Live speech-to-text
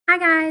Hi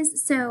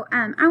guys, so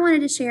I wanted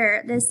to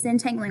share this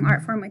Zentangling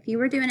art form with you.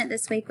 We're doing it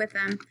this week with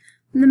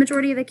the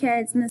majority of the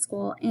kids in the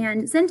school,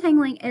 and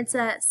Zentangling, it's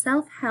a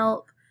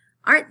self-help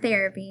art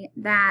therapy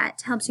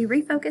that helps you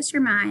refocus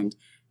your mind,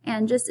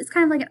 and just it's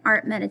kind of like an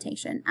art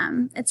meditation.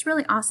 It's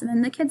really awesome,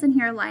 and the kids in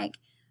here, like,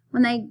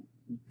 when they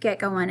get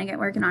going and get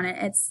working on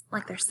it, it's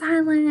like they're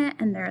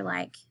silent and they're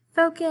like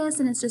focused,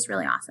 and it's just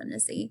really awesome to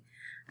see.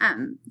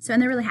 And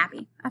they're really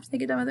happy after they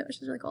get done with it, which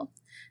is really cool.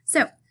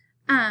 So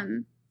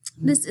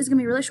this is going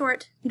to be really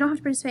short. You don't have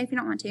to participate if you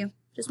don't want to.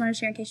 Just wanted to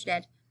share in case you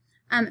did.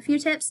 A few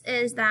tips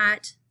is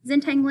that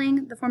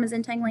Zentangling, the form of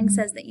Zentangling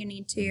says that you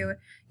need to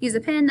use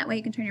a pen. That way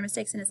you can turn your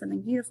mistakes into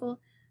something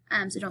beautiful.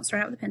 So don't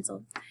start out with a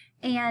pencil.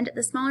 And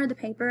the smaller the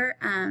paper,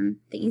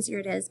 the easier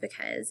it is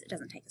because it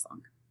doesn't take as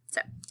long.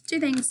 So 2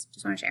 things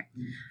just want to share.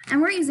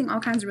 And we're using all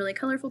kinds of really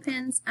colorful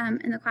pens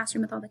in the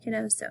classroom with all the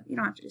kiddos, so you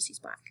don't have to just use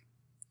black.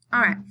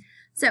 All right.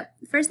 So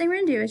the first thing we're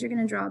going to do is you're going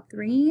to draw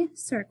 3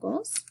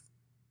 circles.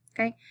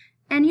 Okay.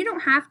 And you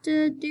don't have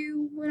to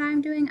do what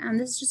I'm doing.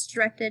 This is just a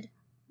directed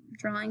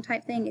drawing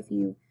type thing if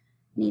you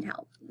need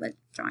help with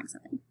drawing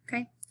something,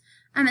 okay?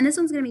 And this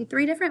one's going to be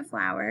 3 different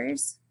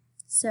flowers.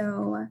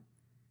 So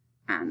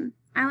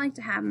I like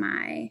to have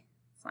my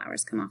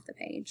flowers come off the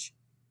page.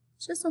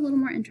 It's just a little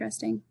more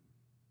interesting.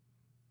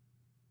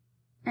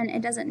 And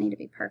it doesn't need to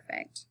be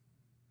perfect,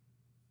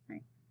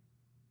 right?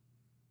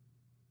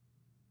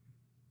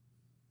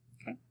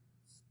 Okay.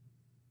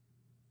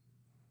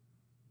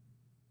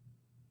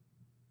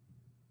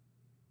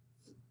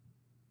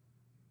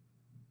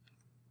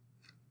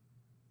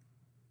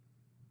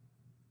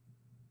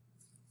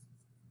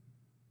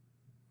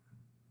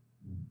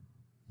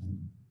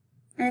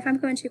 And if I'm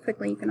going too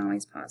quickly, you can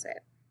always pause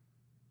it.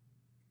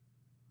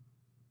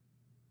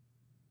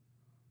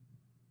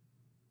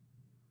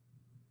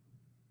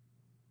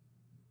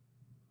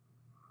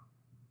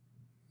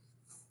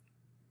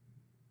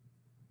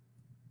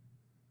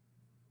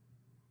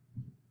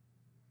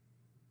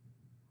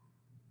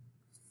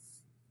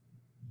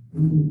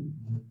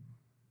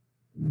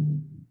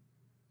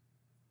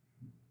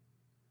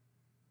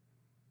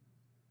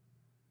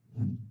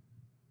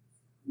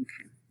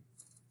 Okay.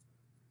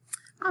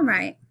 All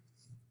right.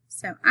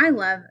 So I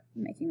love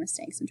making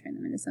mistakes and turning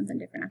them into something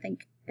different. I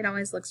think it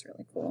always looks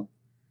really cool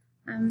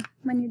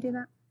when you do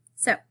that.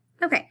 So,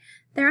 okay,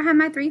 there I have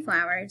my 3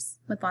 flowers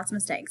with lots of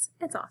mistakes.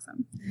 It's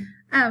awesome.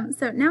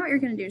 So now what you're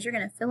going to do is you're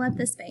going to fill up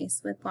the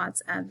space with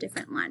lots of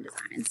different line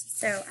designs.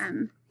 So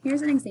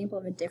here's an example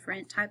of a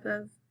different type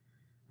of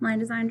line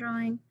design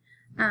drawing.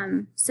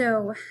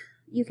 So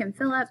you can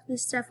fill up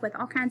this stuff with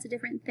all kinds of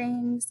different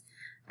things.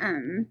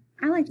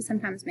 I like to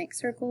sometimes make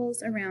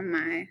circles around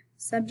my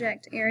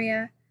subject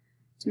area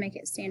to make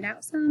it stand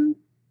out some,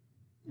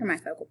 or my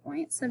focal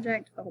point,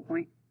 subject, focal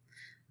point,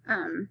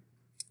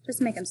 just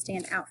to make them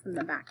stand out from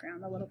the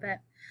background a little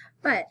bit.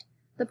 But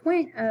the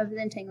point of the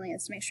Zentangling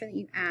is to make sure that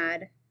you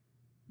add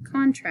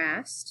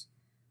contrast,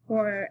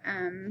 or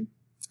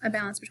a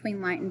balance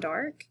between light and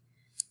dark.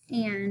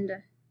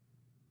 And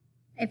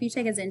if you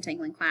take a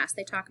Zentangling class,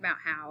 they talk about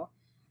how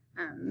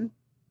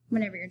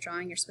whenever you're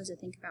drawing, you're supposed to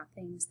think about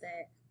things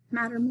that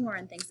matter more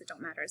and things that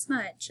don't matter as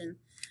much. And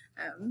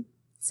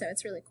so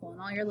it's really cool.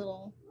 And all your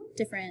little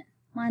different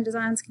line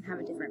designs can have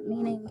a different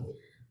meaning,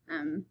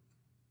 and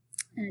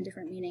a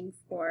different meaning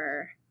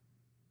for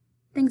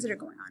things that are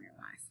going on in your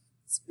life.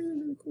 It's really,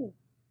 really cool.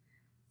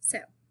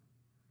 So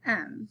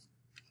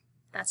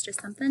that's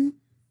just something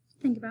to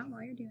think about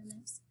while you're doing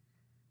this.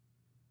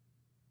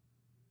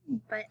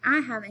 But I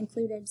have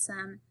included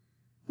some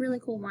really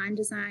cool line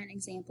design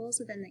examples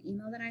within the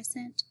email that I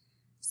sent.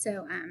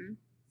 So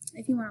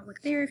if you want to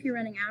look there, if you're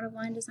running out of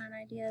line design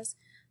ideas,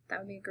 that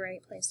would be a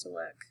great place to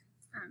look.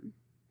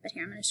 But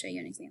here, I'm going to show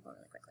you an example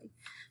really quickly.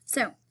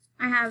 So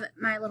I have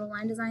my little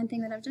line design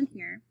thing that I've done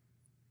here,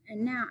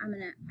 and now I'm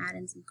going to add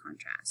in some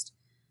contrast.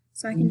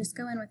 So I can just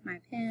go in with my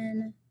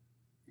pen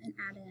and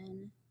add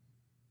in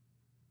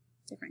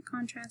different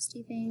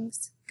contrasty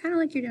things, kind of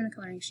like you're doing a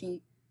coloring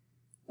sheet.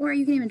 Or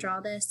you can even draw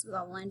this with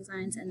all the line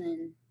designs and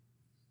then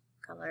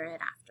color it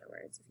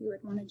afterwards if you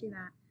would want to do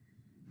that.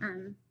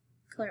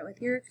 Color it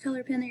with your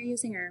color pen that you're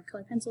using, or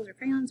color pencils or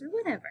crayons or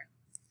whatever.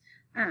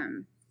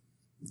 And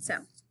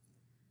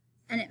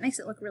it makes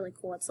it look really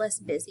cool. It's less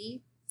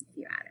busy if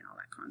you add in all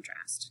that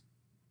contrast.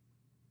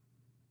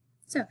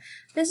 So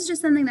this is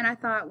just something that I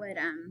thought would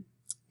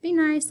be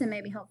nice and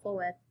maybe helpful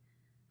with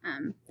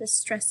this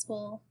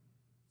stressful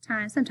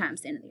time.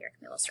 Sometimes the end of the year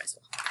can be a little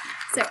stressful.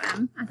 So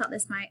I thought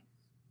this might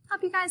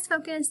help you guys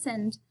focus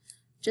and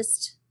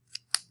just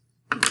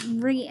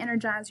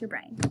re-energize your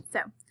brain.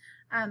 So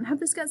hope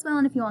this goes well,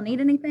 and if you all need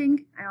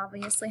anything, I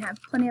obviously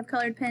have plenty of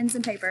colored pens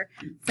and paper,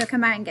 so come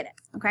by and get it,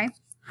 okay?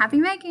 Happy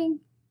making!